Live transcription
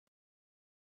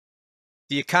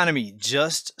The economy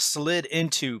just slid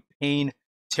into pain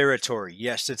territory.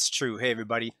 Yes, it's true. Hey,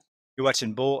 everybody. You're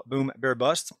watching Bull, Boom, Bear,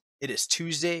 Bust. It is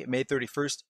Tuesday, May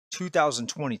 31st,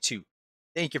 2022.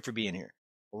 Thank you for being here.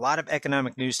 A lot of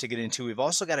economic news to get into. We've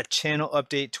also got a channel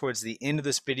update towards the end of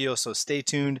this video, so stay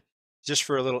tuned just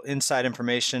for a little inside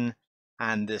information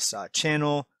on this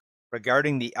channel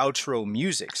regarding the outro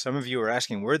music. Some of you are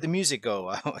asking, where'd the music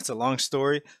go? It's a long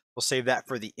story. We'll save that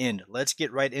for the end. Let's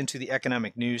get right into the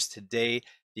economic news today.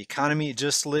 The economy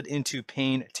just slid into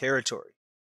pain territory.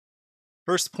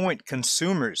 First point,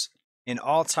 consumers in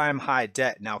all-time high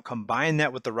debt. Now combine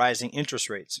that with the rising interest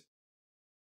rates.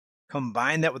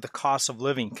 Combine that with the cost of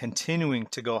living continuing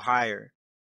to go higher.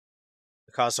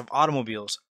 The cost of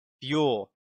automobiles,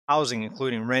 fuel, housing,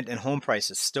 including rent and home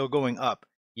prices, still going up.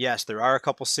 Yes, there are a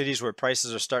couple cities where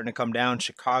prices are starting to come down.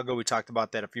 Chicago, we talked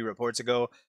about that a few reports ago.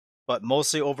 But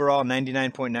mostly overall,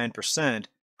 99.9%,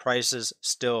 prices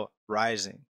still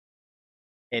rising.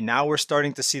 And now we're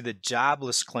starting to see the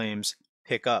jobless claims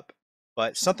pick up.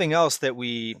 But something else that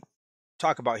we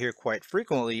talk about here quite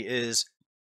frequently is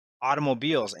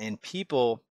automobiles, and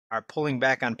people are pulling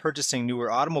back on purchasing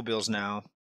newer automobiles now.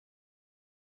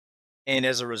 And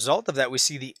as a result of that, we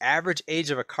see the average age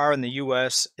of a car in the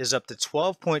US is up to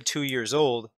 12.2 years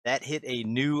old. That hit a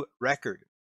new record.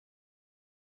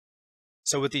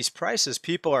 So with these prices,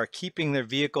 people are keeping their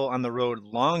vehicle on the road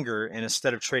longer, and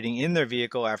instead of trading in their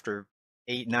vehicle after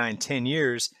 8, 9, 10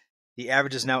 years, the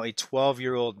average is now a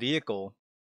 12-year-old vehicle.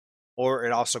 Or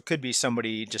it also could be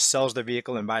somebody just sells their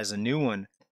vehicle and buys a new one.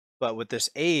 But with this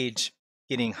age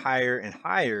getting higher and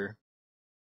higher,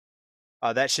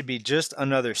 that should be just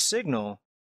another signal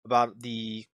about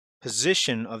the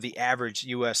position of the average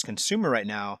US consumer right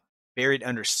now, buried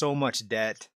under so much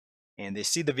debt. And they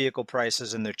see the vehicle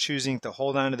prices and they're choosing to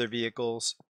hold on to their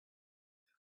vehicles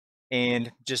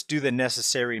and just do the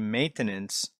necessary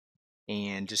maintenance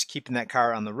and just keeping that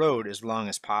car on the road as long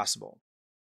as possible.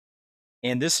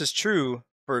 And this is true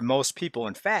for most people.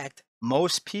 In fact,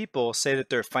 most people say that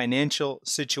their financial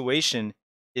situation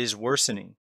is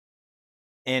worsening.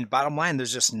 And bottom line,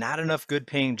 there's just not enough good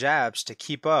paying jobs to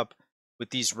keep up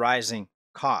with these rising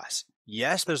costs.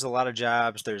 Yes, there's a lot of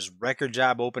jobs, there's record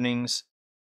job openings.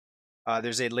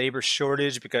 There's a labor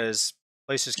shortage because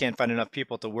places can't find enough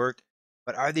people to work.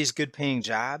 But are these good paying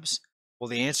jobs? Well,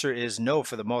 the answer is no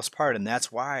for the most part. And that's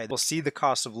why they'll see the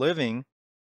cost of living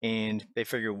and they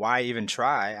figure, why even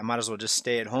try? I might as well just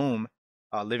stay at home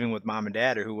living with mom and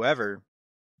dad or whoever.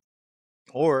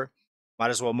 Or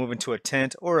might as well move into a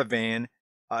tent or a van.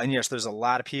 And yes, there's a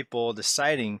lot of people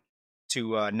deciding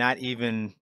to not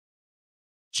even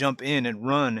jump in and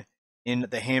run in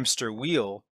the hamster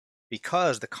wheel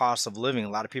because the cost of living, a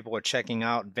lot of people are checking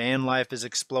out. Van life is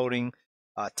exploding.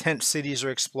 Tent cities are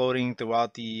exploding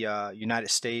throughout the United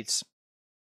States.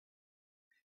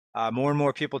 More and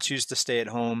more people choose to stay at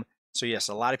home. So yes,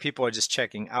 a lot of people are just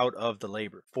checking out of the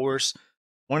labor force.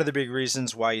 One of the big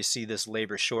reasons why you see this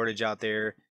labor shortage out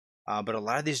there. But a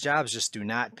lot of these jobs just do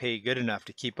not pay good enough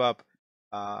to keep up,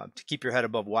 to keep your head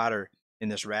above water in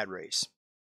this rat race.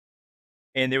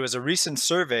 And there was a recent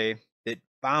survey that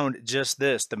found just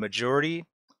this. The majority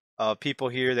of people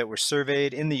here that were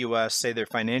surveyed in the US say their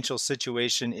financial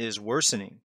situation is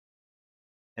worsening.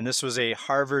 And this was a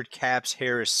Harvard Caps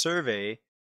Harris survey,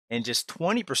 and just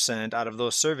 20% out of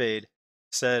those surveyed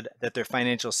said that their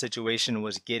financial situation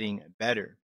was getting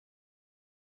better.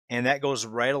 And that goes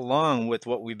right along with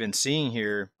what we've been seeing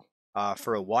here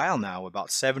for a while now. About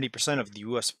 70% of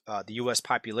the US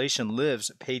population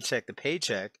lives paycheck to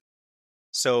paycheck.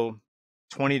 So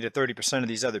 20 to 30% of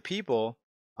these other people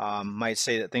might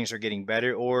say that things are getting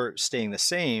better or staying the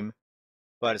same,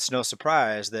 but it's no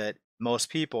surprise that most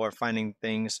people are finding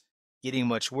things getting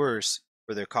much worse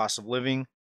for their cost of living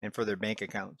and for their bank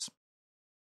accounts.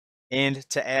 And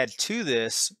to add to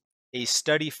this, a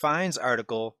Study Finds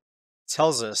article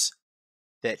tells us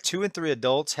that 2 in 3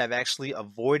 adults have actually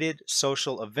avoided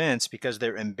social events because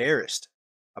they're embarrassed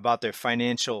about their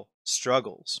financial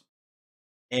struggles.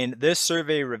 And this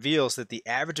survey reveals that the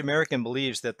average American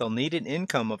believes that they'll need an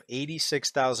income of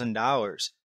 $86,000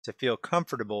 to feel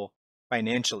comfortable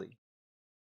financially.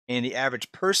 And the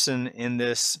average person in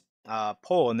this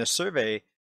poll, in this survey,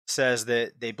 says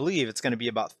that they believe it's going to be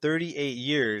about 38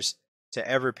 years to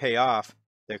ever pay off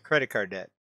their credit card debt.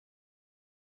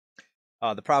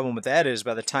 The problem with that is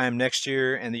by the time next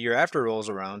year and the year after rolls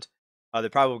around, they're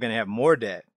probably going to have more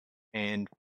debt. And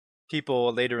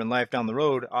people later in life down the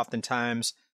road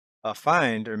oftentimes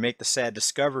find or make the sad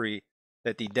discovery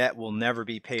that the debt will never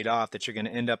be paid off, that you're going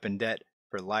to end up in debt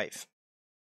for life.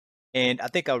 And I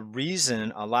think a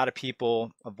reason a lot of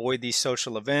people avoid these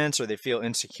social events or they feel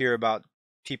insecure about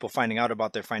people finding out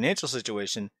about their financial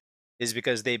situation is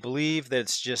because they believe that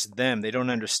it's just them. They don't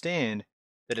understand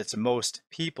that it's most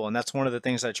people. And that's one of the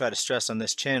things I try to stress on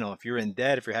this channel. If you're in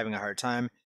debt, if you're having a hard time,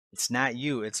 it's not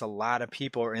you. It's a lot of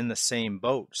people are in the same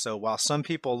boat. So while some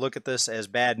people look at this as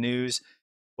bad news,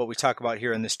 what we talk about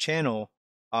here on this channel,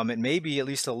 it may be at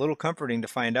least a little comforting to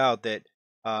find out that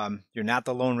you're not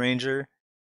the Lone Ranger,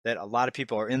 that a lot of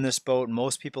people are in this boat.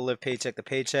 Most people live paycheck to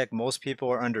paycheck. Most people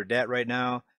are under debt right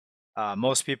now.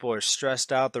 Most people are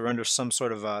stressed out. They're under some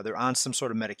sort of, they're on some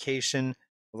sort of medication.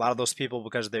 A lot of those people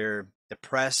because they're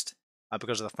depressed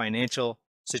because of the financial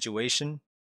situation.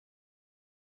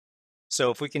 So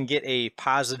if we can get a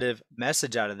positive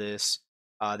message out of this,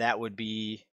 that would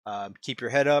be keep your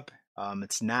head up.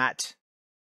 It's not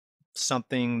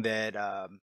something that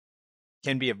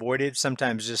can be avoided.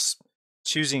 Sometimes just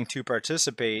choosing to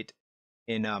participate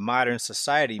in modern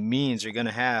society means you're going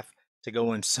to have to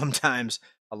go in sometimes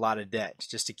a lot of debt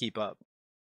just to keep up.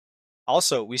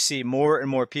 Also, we see more and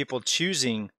more people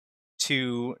choosing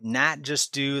to not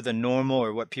just do the normal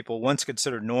or what people once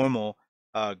considered normal,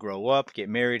 grow up, get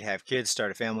married, have kids,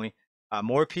 start a family.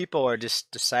 More people are just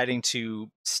deciding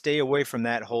to stay away from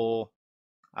that whole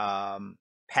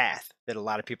path that a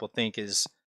lot of people think is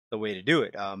the way to do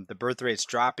it. The birth rate's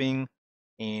dropping,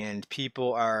 and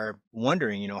people are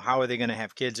wondering, how are they going to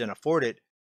have kids and afford it?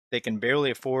 They can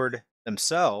barely afford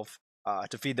themselves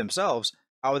to feed themselves.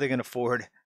 How are they going to afford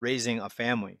raising a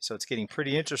family? So it's getting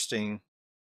pretty interesting,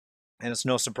 and it's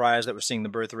no surprise that we're seeing the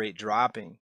birth rate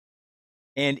dropping.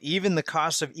 And even the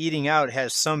cost of eating out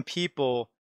has some people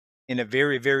in a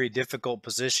very, very difficult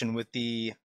position with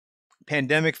the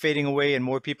pandemic fading away and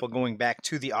more people going back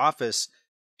to the office.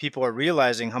 People are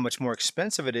realizing how much more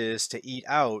expensive it is to eat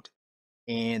out,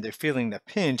 and they're feeling the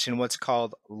pinch in what's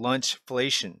called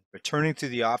lunchflation. Returning to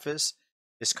the office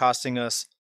is costing us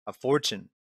a fortune.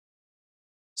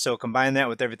 So combine that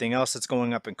with everything else that's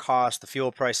going up in cost, the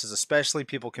fuel prices, especially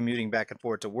people commuting back and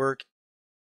forth to work.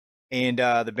 And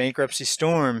the bankruptcy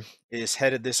storm is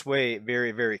headed this way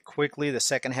very, very quickly. The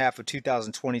second half of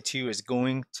 2022 is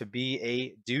going to be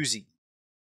a doozy.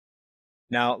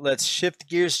 Now, let's shift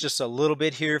gears just a little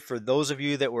bit here for those of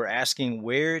you that were asking,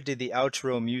 where did the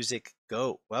outro music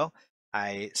go? Well,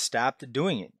 I stopped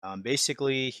doing it.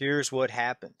 Basically, here's what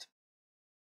happened.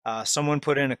 Someone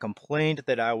put in a complaint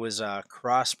that I was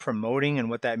cross promoting, and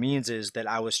what that means is that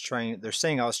they're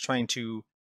saying I was trying to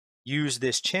use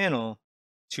this channel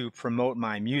to promote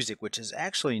my music, which is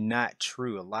actually not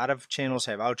true. A lot of channels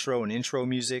have outro and intro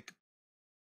music.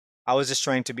 I was just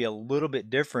trying to be a little bit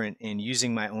different in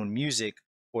using my own music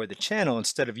for the channel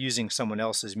instead of using someone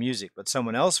else's music. But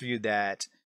someone else viewed that,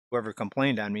 whoever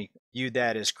complained on me, viewed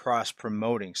that as cross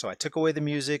promoting. So I took away the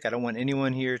music. I don't want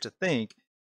anyone here to think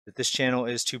that this channel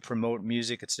is to promote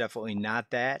music. It's definitely not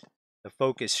that. The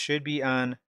focus should be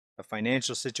on the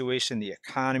financial situation, the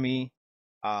economy,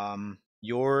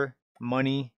 your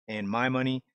money and my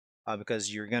money,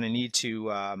 because you're going to need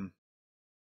to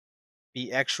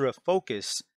be extra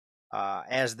focused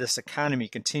as this economy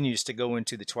continues to go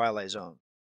into the twilight zone.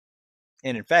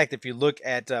 And in fact, if you look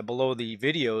at below the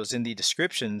videos in the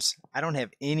descriptions, I don't have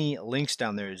any links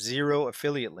down there, 0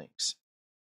 affiliate links.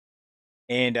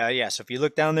 And yeah, so if you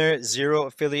look down there, 0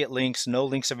 affiliate links, no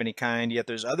links of any kind. Yet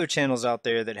there's other channels out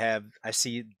there that have, I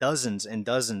see dozens and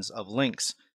dozens of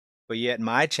links, but yet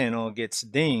my channel gets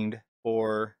dinged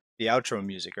for the outro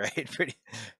music, right?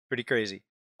 Pretty crazy.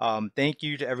 Thank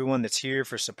you to everyone that's here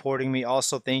for supporting me.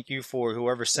 Also, thank you for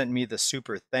whoever sent me the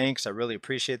super thanks. I really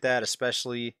appreciate that,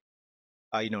 especially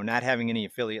not having any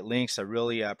affiliate links. I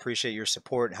really appreciate your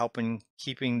support, helping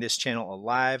keeping this channel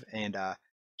alive, and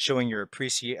showing your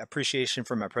appreciation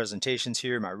for my presentations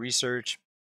here, my research,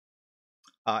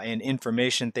 and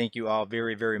information. Thank you all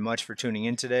very, very much for tuning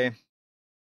in today.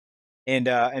 And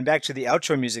back to the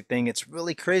outro music thing, it's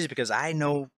really crazy because I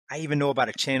even know about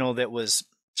a channel that was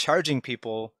charging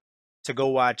people to go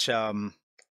watch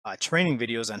training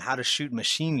videos on how to shoot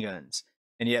machine guns,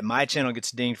 and yet my channel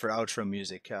gets dinged for outro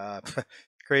music.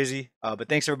 Crazy. But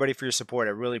thanks everybody for your support.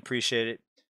 I really appreciate it.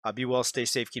 Be well, stay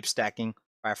safe, keep stacking.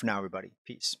 Bye for now, everybody.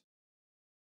 Peace.